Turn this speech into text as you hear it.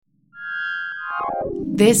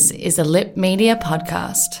This is a Lip Media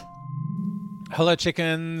podcast. Hello,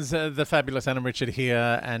 chickens. The fabulous Adam Richard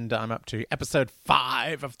here, and I'm up to episode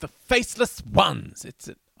 5 of The Faceless Ones. It's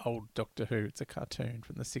an old Doctor Who. It's a cartoon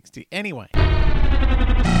from the 60s. Anyway.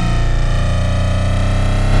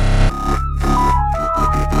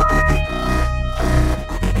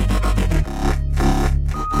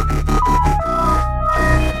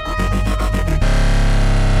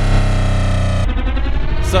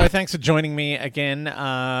 So thanks for joining me again.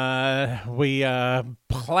 We are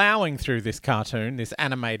ploughing through this cartoon, this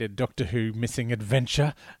animated Doctor Who missing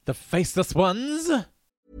adventure, The Faceless Ones.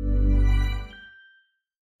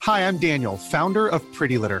 Hi, I'm Daniel, founder of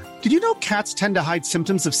Pretty Litter. Did you know cats tend to hide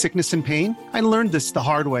symptoms of sickness and pain? I learned this the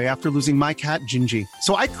hard way after losing my cat, Gingy.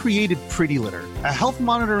 So I created Pretty Litter, a health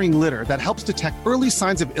monitoring litter that helps detect early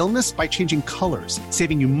signs of illness by changing colors,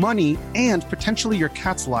 saving you money and potentially your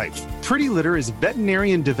cat's life. Pretty Litter is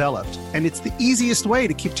veterinarian developed, and it's the easiest way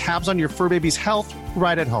to keep tabs on your fur baby's health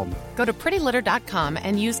right at home. Go to prettylitter.com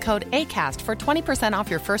and use code ACAST for 20% off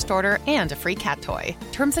your first order and a free cat toy.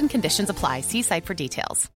 Terms and conditions apply. See site for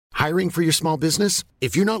details. Hiring for your small business?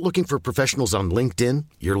 If you're not looking for professionals on LinkedIn,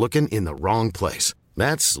 you're looking in the wrong place.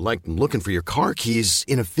 That's like looking for your car keys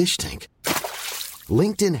in a fish tank.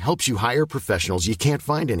 LinkedIn helps you hire professionals you can't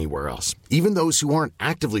find anywhere else, even those who aren't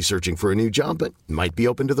actively searching for a new job but might be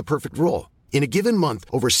open to the perfect role. In a given month,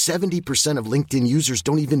 over 70% of LinkedIn users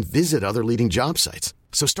don't even visit other leading job sites.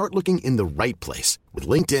 So start looking in the right place. With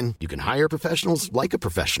LinkedIn, you can hire professionals like a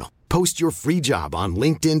professional. Post your free job on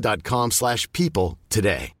linkedin.com/people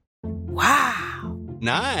today. Wow.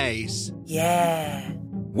 Nice. Yeah.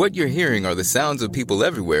 What you're hearing are the sounds of people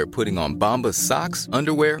everywhere putting on Bombas socks,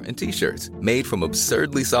 underwear, and T-shirts made from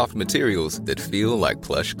absurdly soft materials that feel like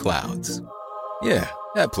plush clouds. Yeah,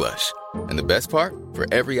 that plush. And the best part?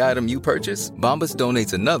 For every item you purchase, Bombas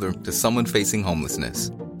donates another to someone facing homelessness.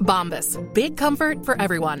 Bombas. Big comfort for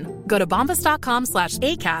everyone. Go to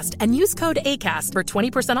bombas.com/ACAST and use code ACAST for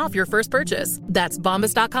 20% off your first purchase. That's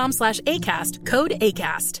bombas.com/ACAST. Code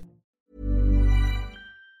ACAST.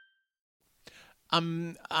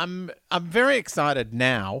 I'm very excited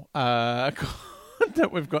now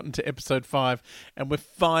that we've gotten to episode 5 and we're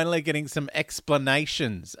finally getting some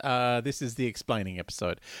explanations. This is the explaining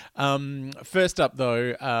episode. First up,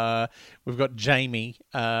 though, we've got Jamie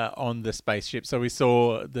on the spaceship. So we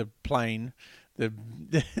saw the plane, the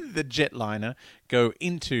jetliner, go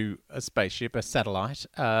into a spaceship, a satellite,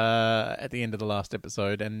 at the end of the last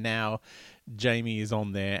episode, and now Jamie is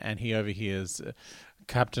on there and he overhears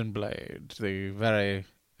Captain Blade, the very,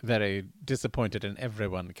 very disappointed in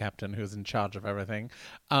everyone captain who's in charge of everything.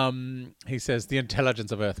 He says the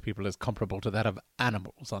intelligence of Earth people is comparable to that of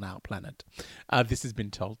animals on our planet. This has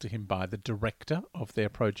been told to him by the director of their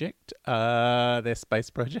project, their space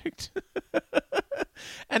project.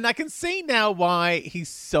 And I can see now why he's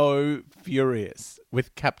so furious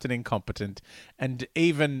with Captain Incompetent and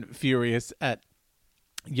even furious at,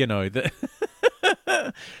 you know,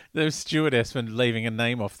 the stewardess for leaving a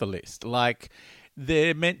name off the list. Like,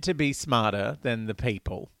 they're meant to be smarter than the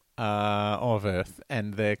people of Earth,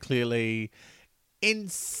 and they're clearly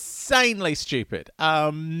insanely stupid.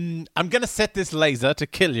 I'm going to set this laser to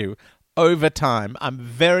kill you over time. I'm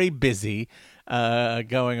very busy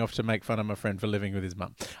going off to make fun of my friend for living with his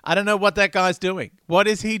mum. I don't know what that guy's doing. What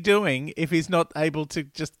is he doing if he's not able to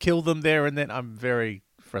just kill them there and then? I'm very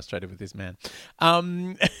frustrated with this man.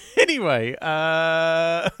 Anyway,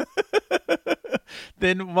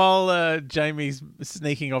 then while Jamie's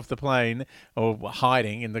sneaking off the plane or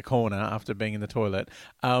hiding in the corner after being in the toilet,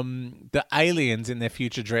 the aliens in their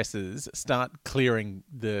future dresses start clearing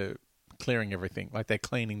everything, like they're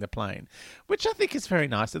cleaning the plane, which I think is very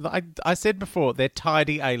nice. I said before, they're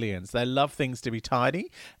tidy aliens. They love things to be tidy,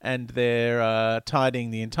 and they're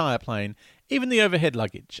tidying the entire plane, even the overhead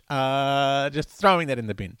luggage, just throwing that in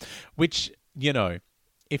the bin, which, you know,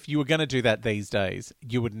 if you were going to do that these days,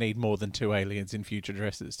 you would need more than 2 aliens in future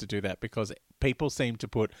dresses to do that, because people seem to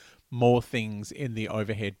put more things in the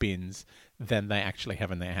overhead bins than they actually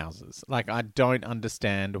have in their houses. Like, I don't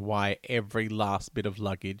understand why every last bit of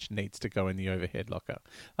luggage needs to go in the overhead locker.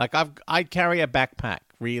 Like, I carry a backpack,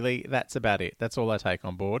 really. That's about it. That's all I take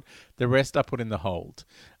on board. The rest I put in the hold.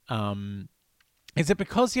 Is it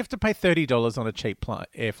because you have to pay $30 on a cheap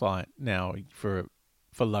air flight now for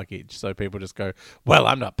luggage? So people just go, well,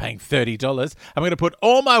 I'm not paying $30. I'm going to put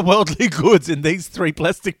all my worldly goods in these 3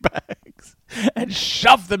 plastic bags and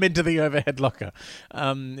shove them into the overhead locker.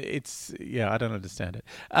 I don't understand it.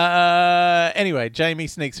 Anyway, Jamie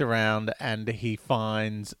sneaks around and he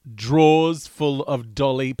finds drawers full of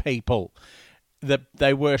dolly people.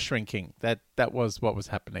 they were shrinking. That was what was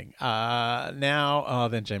happening.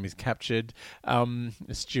 Then Jamie's captured. The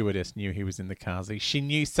stewardess knew he was in the Kazi. She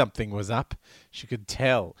knew something was up. She could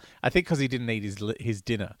tell. I think because he didn't eat his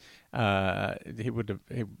dinner. There was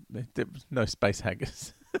no space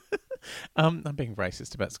haggis. I'm being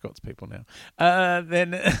racist about Scots people now.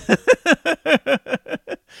 Then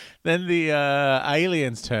the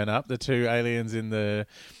aliens turn up. The two aliens in the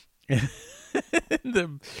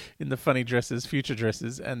in the funny dresses, future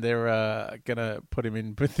dresses, and they're gonna put him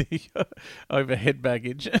in with the overhead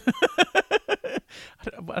baggage. I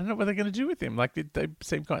don't know what they're gonna do with him. Like they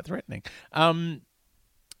seem quite threatening.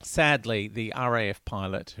 Sadly, the RAF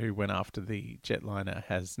pilot who went after the jetliner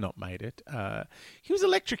has not made it. He was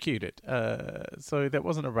electrocuted. So that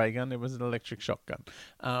wasn't a ray gun, it was an electric shotgun.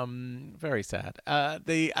 Very sad.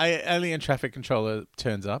 The alien traffic controller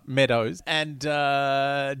turns up, Meadows, and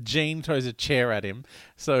Gene throws a chair at him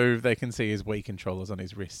so they can see his Wii controllers on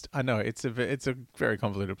his wrist. I know, it's a very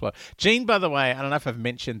convoluted plot. Gene, by the way, I don't know if I've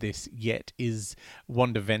mentioned this yet, is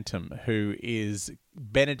Wanda Ventum, who is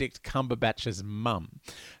Benedict Cumberbatch's mum.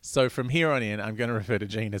 So from here on in, I'm going to refer to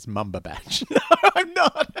Jean as Mumberbatch. No, I'm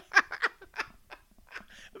not.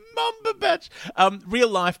 Mumberbatch. Real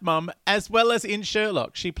life mum, as well as in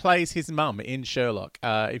Sherlock. She plays his mum in Sherlock.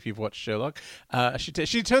 If you've watched Sherlock,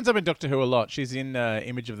 she turns up in Doctor Who a lot. She's in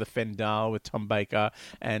Image of the Fendal with Tom Baker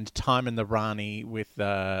and Time and the Rani with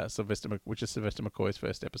which is Sylvester McCoy's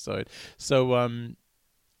first episode. So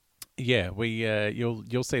yeah,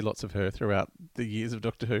 you'll see lots of her throughout the years of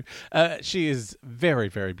Doctor Who. She is very,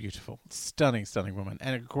 very beautiful, stunning woman,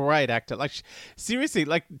 and a great actor. Like seriously,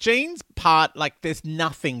 like Jean's part, like there's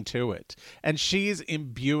nothing to it, and she is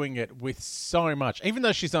imbuing it with so much. Even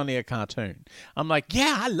though she's only a cartoon, I'm like,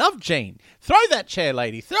 yeah, I love Jean. Throw that chair,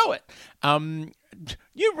 lady, throw it.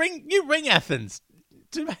 You ring Athens.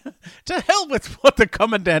 To hell with what the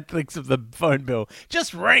commandant thinks of the phone bill.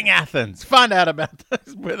 Just ring Athens. Find out about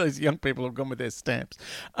where those young people have gone with their stamps.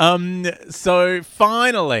 So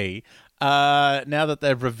finally, now that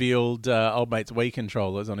they've revealed old mate's Wii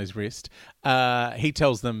controllers on his wrist, he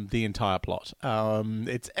tells them the entire plot.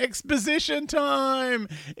 It's exposition time.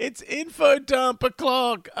 It's info dump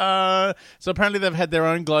o'clock. So apparently they've had their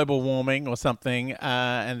own global warming or something,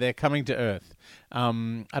 and they're coming to Earth.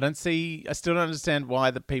 I still don't understand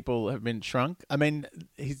why the people have been shrunk. I mean,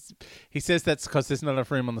 he says that's because there's not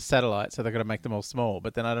enough room on the satellite, so they're going to make them all small,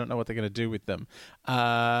 but then I don't know what they're going to do with them.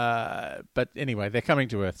 But anyway, they're coming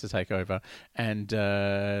to Earth to take over, and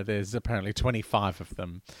there's apparently 25 of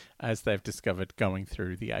them, as they've discovered going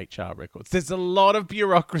through the HR records. There's a lot of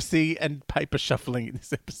bureaucracy and paper shuffling in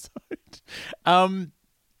this episode. And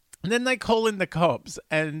then they call in the cops,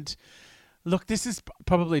 and look, this is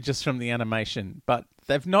probably just from the animation, but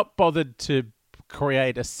they've not bothered to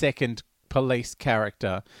create a second police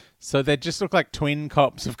character. So they just look like twin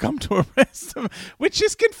cops have come to arrest them, which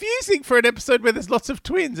is confusing for an episode where there's lots of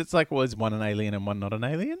twins. It's like, well, is one an alien and one not an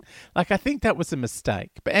alien? Like, I think that was a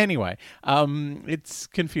mistake. But anyway, it's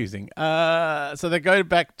confusing. So they go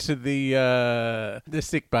back to the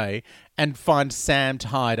sick bay and find Sam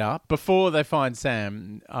tied up. Before they find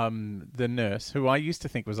Sam, the nurse, who I used to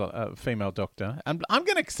think was a female doctor, and I'm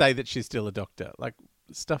going to say that she's still a doctor. Like,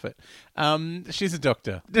 stuff it. She's a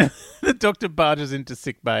doctor. The doctor barges into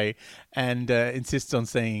sick bay and insists on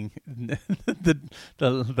seeing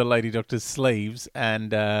the lady doctor's sleeves,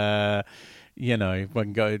 and one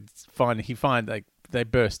go find they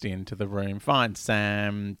burst into the room, find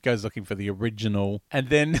Sam, goes looking for the original, and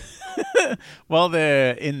then while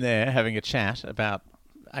they're in there having a chat about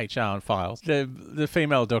HR and files, the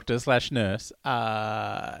female doctor / nurse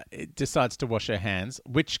decides to wash her hands,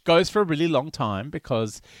 which goes for a really long time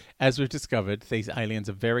because, as we've discovered, these aliens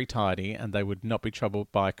are very tidy and they would not be troubled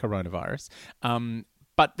by coronavirus.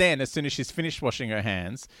 But then, as soon as she's finished washing her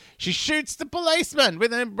hands, she shoots the policeman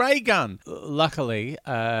with a ray gun. Luckily,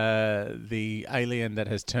 the alien that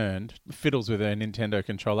has turned fiddles with her Nintendo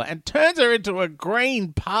controller and turns her into a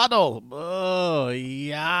green puddle. Oh,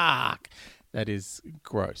 yuck. That is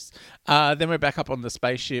gross. Then we're back up on the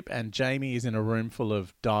spaceship, and Jamie is in a room full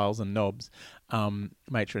of dials and knobs,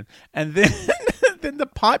 matron. And then, then the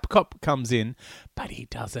pipe cop comes in, but he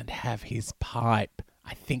doesn't have his pipe.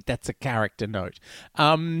 I think that's a character note.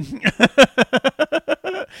 And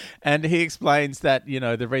he explains that,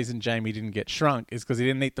 the reason Jamie didn't get shrunk is because he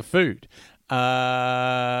didn't eat the food,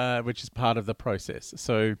 which is part of the process.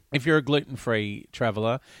 So if you're a gluten-free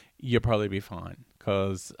traveller, you'll probably be fine.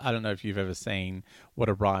 Because I don't know if you've ever seen what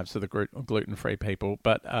arrives for the gluten-free people,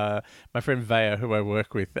 but my friend Vaya, who I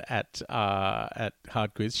work with at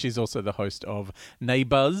Hard Quiz, she's also the host of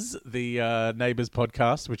Neighbours, the Neighbours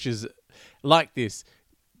podcast, which is like this,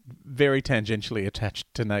 very tangentially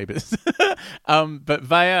attached to Neighbours. But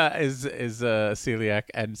Vaya is a celiac,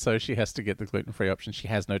 and so she has to get the gluten-free option. She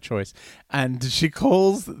has no choice. And she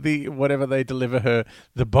calls whatever they deliver her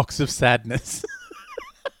the box of sadness.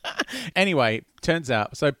 Anyway, turns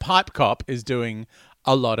out, so Pipe Cop is doing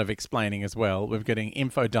a lot of explaining as well. We're getting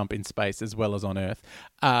info dump in space as well as on Earth.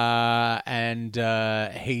 And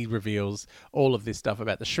he reveals all of this stuff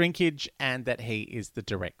about the shrinkage and that he is the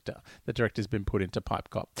director. The director's been put into Pipe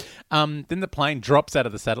Cop. Then the plane drops out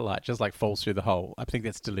of the satellite, just like falls through the hole. I think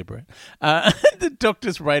that's deliberate. The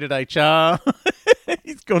doctor's raided HR.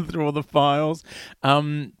 He's gone through all the files.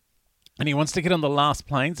 And he wants to get on the last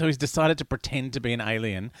plane, so he's decided to pretend to be an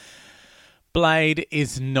alien. Blade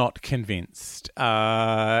is not convinced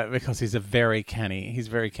because he's very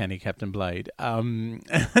canny, Captain Blade. And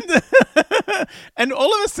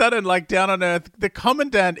all of a sudden, like down on Earth, the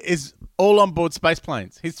Commandant is all on board space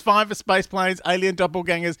planes. He's fine for space planes, alien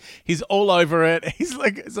doppelgangers. He's all over it. He's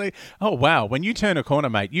like, oh, wow, when you turn a corner,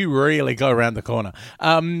 mate, you really go around the corner.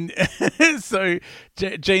 So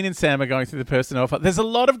Jean and Sam are going through the personnel file. There's a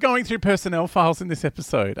lot of going through personnel files in this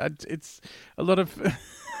episode. It's a lot of...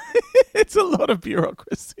 It's a lot of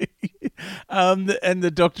bureaucracy. And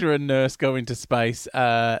the doctor and nurse go into space.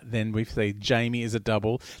 Then we see Jamie is a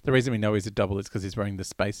double. The reason we know he's a double is because he's wearing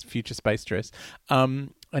the future space dress.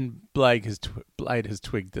 And Blade has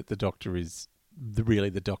twigged that the doctor is really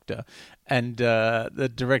the doctor. And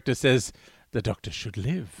the director says, the doctor should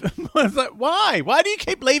live. I was like, why? Why do you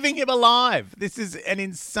keep leaving him alive? This is an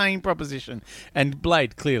insane proposition. And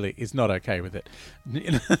Blade clearly is not okay with it.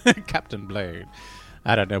 Captain Blade.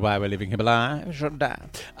 I don't know why we're leaving him alive. I should die.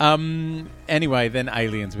 Anyway, then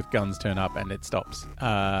aliens with guns turn up and it stops.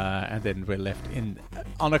 And then we're left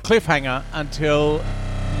on a cliffhanger until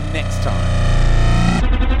next time.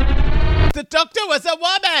 The doctor was a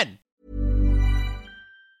woman!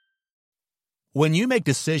 When you make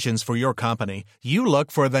decisions for your company, you look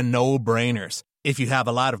for the no-brainers. If you have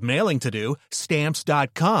a lot of mailing to do,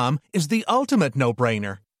 Stamps.com is the ultimate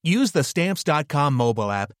no-brainer. Use the Stamps.com mobile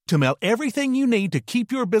app to mail everything you need to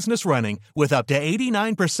keep your business running with up to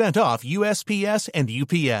 89% off USPS and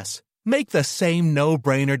UPS. Make the same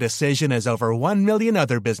no-brainer decision as over 1 million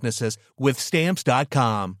other businesses with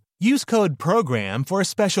Stamps.com. Use code PROGRAM for a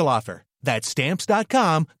special offer. That's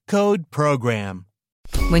Stamps.com, code PROGRAM.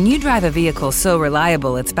 When you drive a vehicle so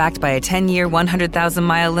reliable it's backed by a 10-year,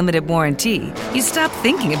 100,000-mile limited warranty, you stop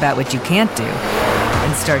thinking about what you can't do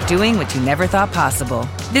and start doing what you never thought possible.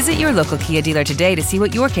 Visit your local Kia dealer today to see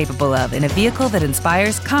what you're capable of in a vehicle that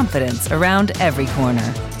inspires confidence around every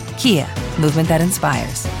corner. Kia, movement that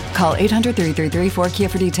inspires. Call 800-333-4KIA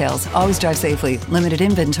for details. Always drive safely. Limited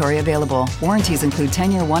inventory available. Warranties include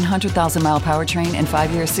 10-year 100,000-mile powertrain and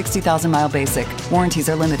 5-year 60,000-mile basic. Warranties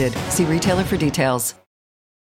are limited. See retailer for details.